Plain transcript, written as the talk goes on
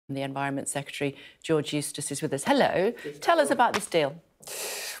The Environment Secretary George Eustice is with us. Hello. Tell us about this deal.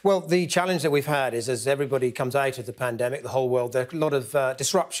 Well, the challenge that we've had is, as everybody comes out of the pandemic, the whole world, there's a lot of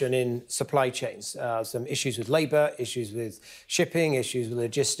disruption in supply chains, some issues with labour, issues with shipping, issues with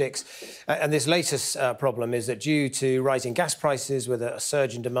logistics. And this latest problem is that due to rising gas prices, with a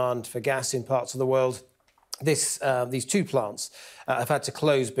surge in demand for gas in parts of the world, these two plants have had to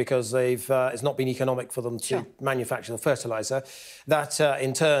close because it's not been economic for them to manufacture the fertiliser. That,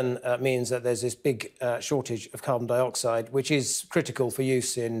 in turn, means that there's this big shortage of carbon dioxide, which is critical for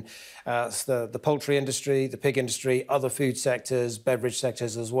use in the poultry industry, the pig industry, other food sectors, beverage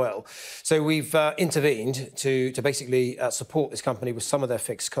sectors as well. So we've intervened to basically support this company with some of their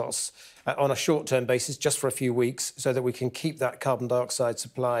fixed costs on a short-term basis, just for a few weeks, so that we can keep that carbon dioxide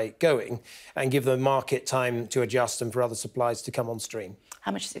supply going and give the market time to adjust and for other supplies to come on stream.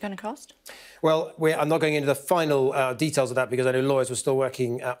 How much is it going to cost? Well, I'm not going into the final details of that because I know lawyers were still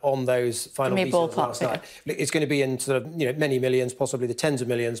working on those final details last night. It's going to be in sort of many millions, possibly the tens of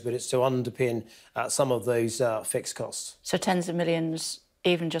millions, but it's to underpin some of those fixed costs. So tens of millions,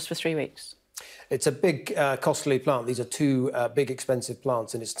 even just for 3 weeks? It's a big, costly plant. These are two big, expensive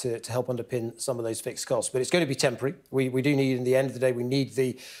plants, and it's to help underpin some of those fixed costs. But it's going to be temporary. We do need, in the end of the day, we need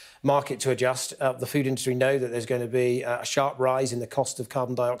the market to adjust. The food industry know that there's going to be a sharp rise in the cost of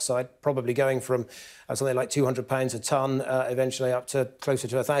carbon dioxide, probably going from something like £200 a tonne, eventually up to closer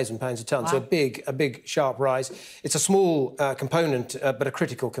to £1,000 a tonne. Wow. So a big, sharp rise. It's a small component, but a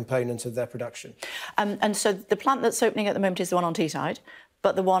critical component of their production. And so the plant that's opening at the moment is the one on Teesside.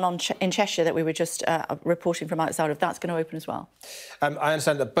 But the one in Cheshire that we were just reporting from outside of, that's going to open as well? I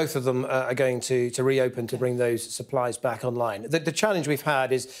understand that both of them are going to reopen to bring those supplies back online. The challenge we've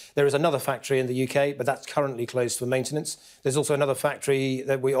had is there is another factory in the UK, but that's currently closed for maintenance. There's also another factory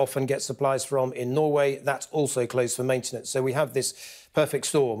that we often get supplies from in Norway. That's also closed for maintenance. So we have this perfect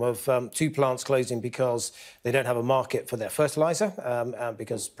storm of two plants closing because they don't have a market for their fertiliser,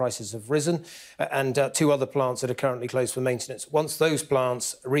 because prices have risen, and two other plants that are currently closed for maintenance. Once those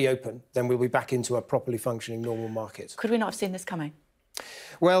plants reopen, then we'll be back into a properly functioning normal market. Could we not have seen this coming?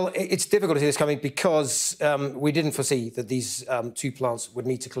 Well, it's difficult to see this coming because we didn't foresee that these two plants would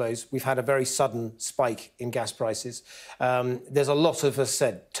need to close. We've had a very sudden spike in gas prices. There's a lot of, as I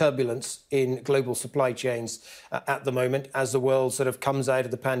said, turbulence in global supply chains at the moment as the world sort of comes out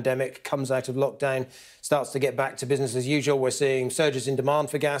of the pandemic, comes out of lockdown, starts to get back to business as usual. We're seeing surges in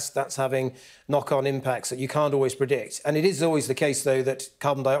demand for gas. That's having knock-on impacts that you can't always predict. And it is always the case, though, that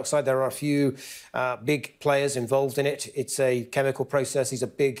carbon dioxide, there are a few big players involved in it. It's a chemical process. These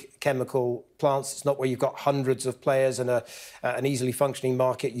are big chemical plants. It's not where you've got hundreds of players and an easily functioning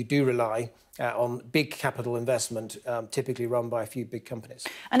market. You do rely on big capital investment, typically run by a few big companies.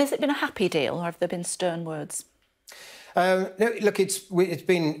 And has it been a happy deal, or have there been stern words? No, look, we've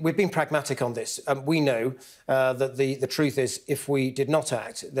been pragmatic on this. We know that the truth is, if we did not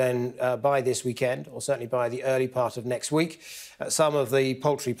act, then by this weekend, or certainly by the early part of next week, some of the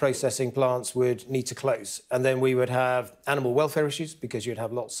poultry processing plants would need to close. And then we would have animal welfare issues, because you'd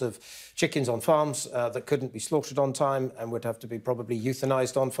have lots of chickens on farms that couldn't be slaughtered on time and would have to be probably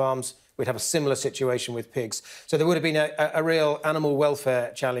euthanised on farms. We'd have a similar situation with pigs. So there would have been a real animal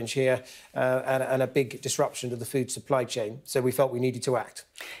welfare challenge here and a big disruption to the food supply chain. So we felt we needed to act.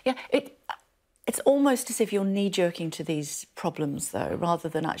 Yeah, it's almost as if you're knee-jerking to these problems, though, rather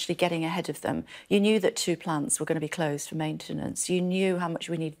than actually getting ahead of them. You knew that two plants were going to be closed for maintenance. You knew how much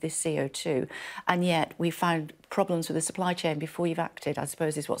we needed this CO2, and yet we found problems with the supply chain before you've acted, I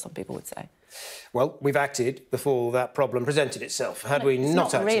suppose, is what some people would say. Well, we've acted before that problem presented itself. Had we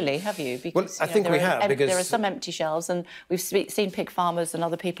not acted... Not really, have you? Because, well, I think we have, because... There are some empty shelves, and we've seen pig farmers and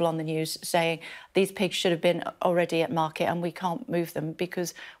other people on the news saying these pigs should have been already at market and we can't move them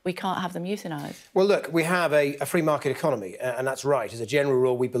because we can't have them euthanised. Well, look, we have a free market economy, and that's right. As a general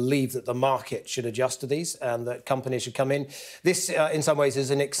rule, we believe that the market should adjust to these and that companies should come in. This, in some ways,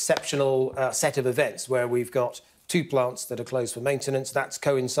 is an exceptional set of events where we've got two plants that are closed for maintenance. That's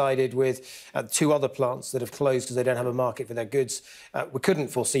coincided with two other plants that have closed because they don't have a market for their goods. We couldn't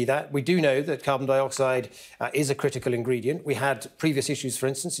foresee that. We do know that carbon dioxide is a critical ingredient. We had previous issues, for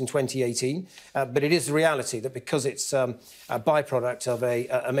instance, in 2018, but it is the reality that because it's a byproduct of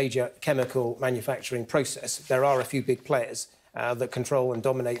a major chemical manufacturing process, there are a few big players. that control and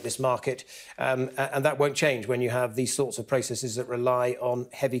dominate this market, and that won't change when you have these sorts of processes that rely on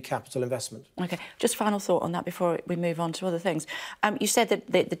heavy capital investment. OK, just final thought on that before we move on to other things. You said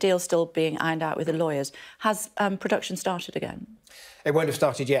that the deal's still being ironed out with the lawyers. Has production started again? It won't have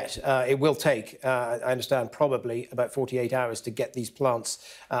started yet. It will take, I understand, probably about 48 hours to get these plants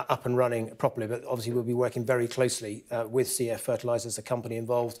up and running properly. But obviously, we'll be working very closely with CF Fertilisers, the company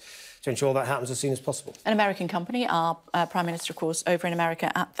involved, to ensure that happens as soon as possible. An American company, our Prime Minister, of course, over in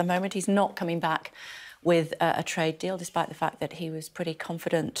America at the moment. He's not coming back with a trade deal, despite the fact that he was pretty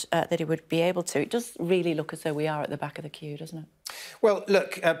confident that he would be able to. It does really look as though we are at the back of the queue, doesn't it? Well,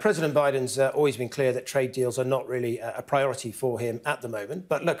 look, President Biden's always been clear that trade deals are not really a priority for him at the moment.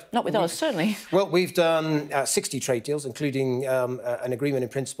 But look... Not with us, certainly. Well, we've done 60 trade deals, including an agreement in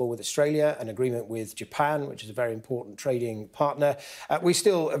principle with Australia, an agreement with Japan, which is a very important trading partner. We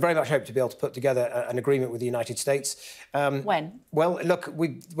still very much hope to be able to put together an agreement with the United States. When? Well, look,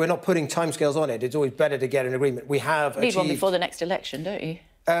 we're not putting timescales on it. It's always better to get an agreement. We have achieved... You need one before the next election, don't you?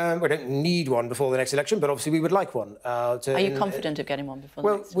 We don't need one before the next election, but obviously we would like one. Are you confident of getting one before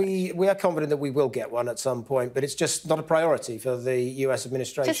the next election? We are confident that we will get one at some point, but it's just not a priority for the US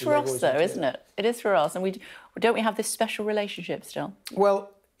administration. It is for us, though, isn't it? It is for us. And don't we have this special relationship still? Well,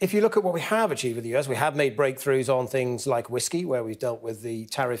 if you look at what we have achieved with the US, we have made breakthroughs on things like whisky, where we've dealt with the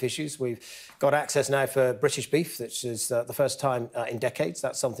tariff issues. We've got access now for British beef, which is the first time in decades.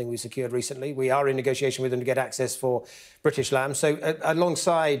 That's something we secured recently. We are in negotiation with them to get access for British lamb. So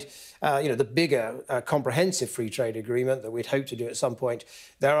alongside the bigger comprehensive free trade agreement that we'd hope to do at some point,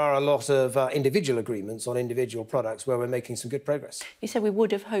 there are a lot of individual agreements on individual products where we're making some good progress. You said we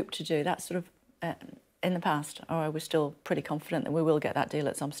would have hoped to do that sort of... in the past, or are we still pretty confident that we will get that deal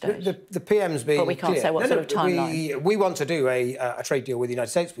at some stage? The PM's been But we can't clear. say what sort of timeline. We want to do a trade deal with the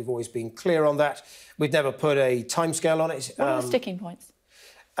United States. We've always been clear on that. We've never put a timescale on it. What are the sticking points?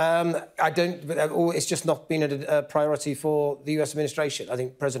 It's just not been a priority for the US administration. I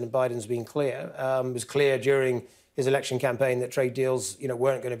think President Biden's been clear. Was clear during his election campaign that trade deals,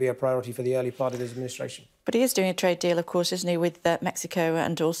 weren't going to be a priority for the early part of his administration. But he is doing a trade deal, of course, isn't he, with Mexico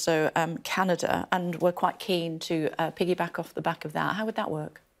and also Canada, and we're quite keen to piggyback off the back of that. How would that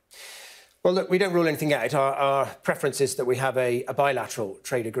work? Well, look, we don't rule anything out. Our preference is that we have a bilateral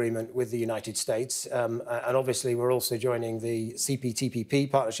trade agreement with the United States. And obviously, we're also joining the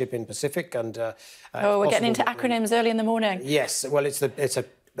CPTPP partnership in Pacific. And we're getting into acronyms early in the morning. Yes. Well, it's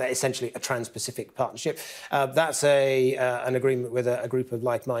essentially a trans-Pacific partnership. That's an agreement with a group of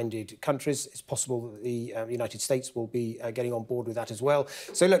like-minded countries. It's possible that the United States will be getting on board with that as well.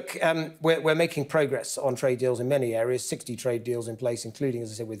 So, look, we're making progress on trade deals in many areas, 60 trade deals in place, including,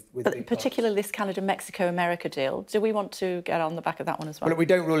 as I said, with But particularly this Canada-Mexico-America deal. Do we want to get on the back of that one as well? Well, we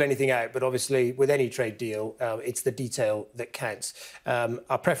don't rule anything out, but obviously, with any trade deal, it's the detail that counts.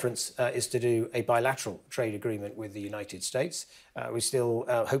 Our preference is to do a bilateral trade agreement with the United States. We still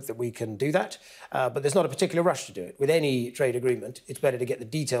hope that we can do that, but there's not a particular rush to do it. With any trade agreement, it's better to get the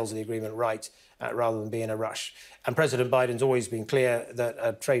details of the agreement right rather than be in a rush. And President Biden's always been clear that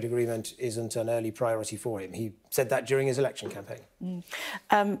a trade agreement isn't an early priority for him. He said that during his election campaign.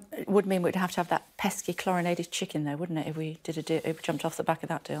 It would mean we'd have to have that pesky chlorinated chicken, though, wouldn't it, if we if we jumped off the back of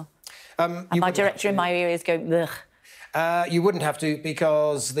that deal? And my director in my ear is going, ugh. You wouldn't have to,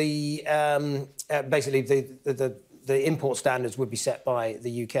 because the basically the import standards would be set by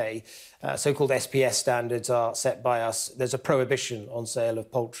the UK. So-called SPS standards are set by us. There's a prohibition on sale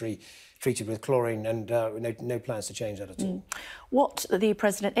of poultry treated with chlorine, and no plans to change that at all. What the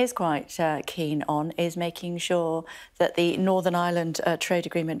President is quite keen on is making sure that the Northern Ireland trade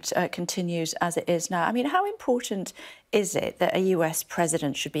agreement continues as it is now. I mean, how important is it that a US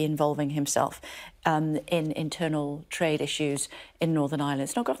president should be involving himself in internal trade issues in Northern Ireland?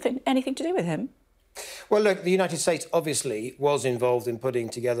 It's not got anything to do with him. Well, look, the United States obviously was involved in putting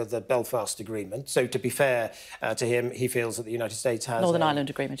together the Belfast Agreement. So, to be fair to him, he feels that the United States has... Northern Ireland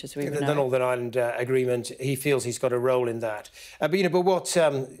Agreement, as we know. The Northern Ireland Agreement, he feels he's got a role in that. But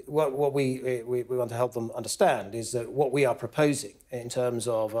what we want to help them understand is that what we are proposing in terms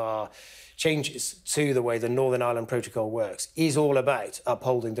of our changes to the way the Northern Ireland Protocol works is all about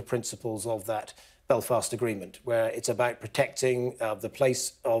upholding the principles of that Belfast Agreement, where it's about protecting the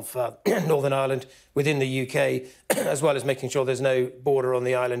place of Northern Ireland within the UK, as well as making sure there's no border on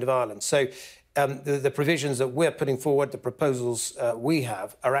the island of Ireland. So the provisions that we're putting forward, the proposals we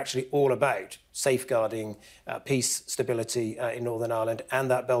have, are actually all about safeguarding peace, stability in Northern Ireland and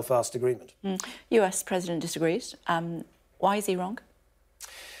that Belfast Agreement. US President disagrees. Why is he wrong?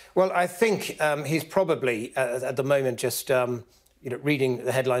 Well, I think he's probably, at the moment, just... reading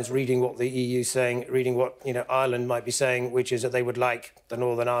the headlines, reading what the EU is saying, reading what Ireland might be saying, which is that they would like the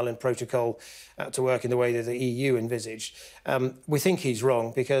Northern Ireland Protocol to work in the way that the EU envisaged. We think he's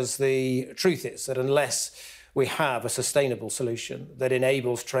wrong, because the truth is that unless we have a sustainable solution that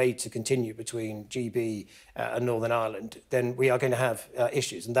enables trade to continue between GB and Northern Ireland, then we are going to have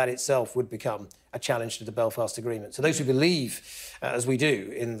issues, and that itself would become a challenge to the Belfast Agreement. So those who believe, as we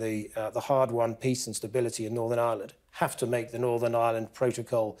do, in the hard-won peace and stability in Northern Ireland have to make the Northern Ireland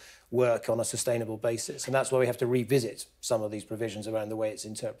Protocol work on a sustainable basis, and that's why we have to revisit some of these provisions around the way it's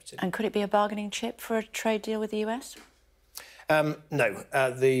interpreted. And could it be a bargaining chip for a trade deal with the US? No.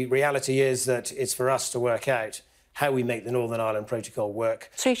 The reality is that it's for us to work out how we make the Northern Ireland Protocol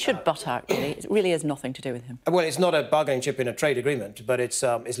work. So he should butt out, really. It really has nothing to do with him. Well, it's not a bargaining chip in a trade agreement, but it's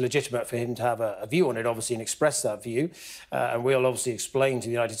legitimate for him to have a view on it, obviously, and express that view. And we'll obviously explain to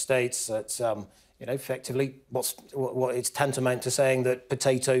the United States that, effectively, what it's tantamount to saying that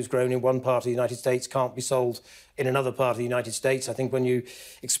potatoes grown in one part of the United States can't be sold in another part of the United States. I think when you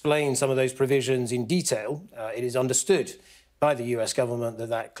explain some of those provisions in detail, it is understood by the US government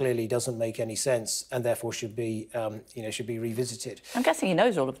that clearly doesn't make any sense, and therefore should be revisited. I'm guessing he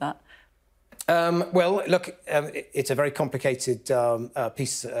knows all of that. Well, look, it's a very complicated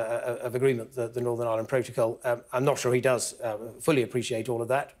piece of agreement, the Northern Ireland Protocol. I'm not sure he does fully appreciate all of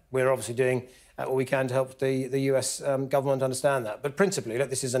that. We're obviously doing what we can to help the US government understand that. But principally,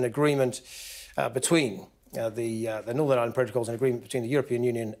 look, this is an agreement between the Northern Ireland Protocol is an agreement between the European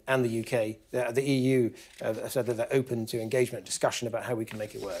Union and the UK. The EU said that they're open to engagement, discussion about how we can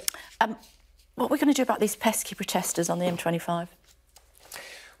make it work. What are we going to do about these pesky protesters on the M25?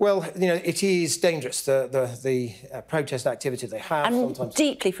 Well, it is dangerous, the protest activity they have. And sometimes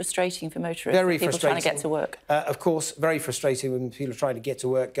deeply frustrating for motorists. Very people frustrating. Trying to get to work. Of course, very frustrating when people are trying to get to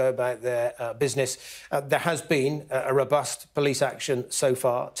work, go about their business. There has been a robust police action so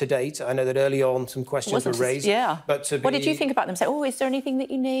far to date. I know that early on some questions were raised. Yeah. But what did you think about them? Say, is there anything that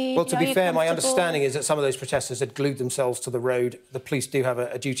you need? Well, to be fair, my understanding is that some of those protesters had glued themselves to the road. The police do have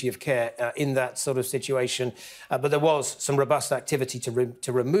a duty of care in that sort of situation. But there was some robust activity to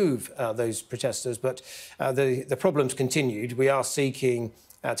remove those protesters. But the problems continued. We are seeking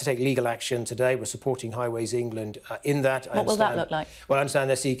to take legal action today. We're supporting Highways England in that. What will that look like? Well, I understand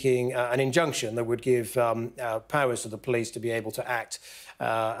they're seeking an injunction that would give powers to the police to be able to act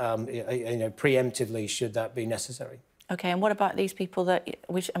preemptively should that be necessary. OK, and what about these people and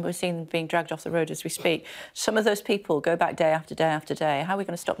we're seeing them being dragged off the road as we speak? Some of those people go back day after day after day. How are we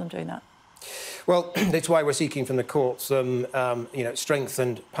going to stop them doing that? Well, that's why we're seeking from the courts some,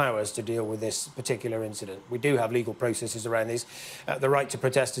 strengthened powers to deal with this particular incident. We do have legal processes around these. The right to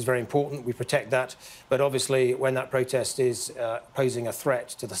protest is very important. We protect that. But obviously, when that protest is posing a threat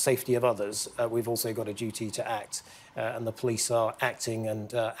to the safety of others, we've also got a duty to act. And the police are acting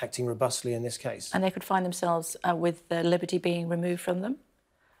and acting robustly in this case. And they could find themselves with their liberty being removed from them?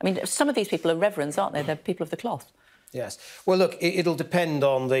 I mean, some of these people are reverends, aren't they? They're people of the cloth. Yes. Well, look, it'll depend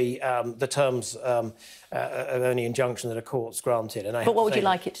on the terms of any injunction that a court's granted. And but what would you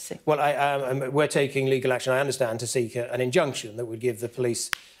like it to see? Well, we're taking legal action, I understand, to seek an injunction that would give the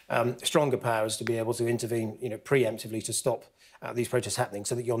police stronger powers to be able to intervene, preemptively to stop these protests happening,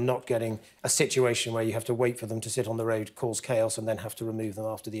 so that you're not getting a situation where you have to wait for them to sit on the road, cause chaos, and then have to remove them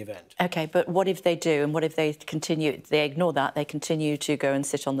after the event. OK, but what if they do, and what if they continue, they ignore that, they continue to go and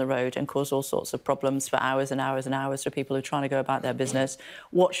sit on the road and cause all sorts of problems for hours and hours and hours for people who are trying to go about their business?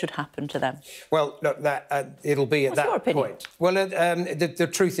 What should happen to them? Well, look, it'll be at that point. Well, the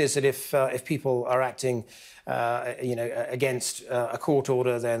truth is that if people are acting against a court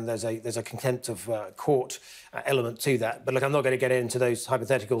order, then there's a contempt of court element to that. But look, I'm not going to get into those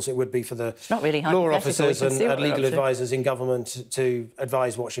hypotheticals. It would be for the law officers and legal advisors in government to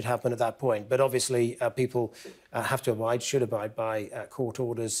advise what should happen at that point. But obviously, people should abide by court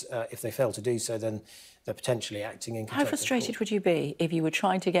orders. If they fail to do so, then they're potentially acting in contempt. How frustrated would you be if you were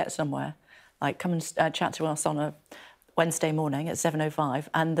trying to get somewhere, like come and chat to us on a Wednesday morning at 7:05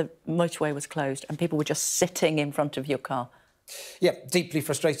 and the motorway was closed and people were just sitting in front of your car? Yeah, deeply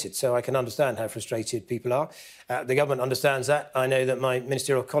frustrated. So I can understand how frustrated people are. The government understands that. I know that my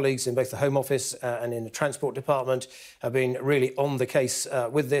ministerial colleagues in both the Home Office and in the Transport Department have been really on the case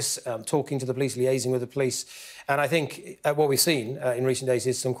with this, talking to the police, liaising with the police. And I think what we've seen in recent days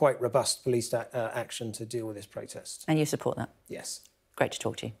is some quite robust police action to deal with this protest. And you support that? Yes. Great to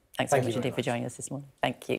talk to you. Thanks so much indeed for joining us this morning. Thank you.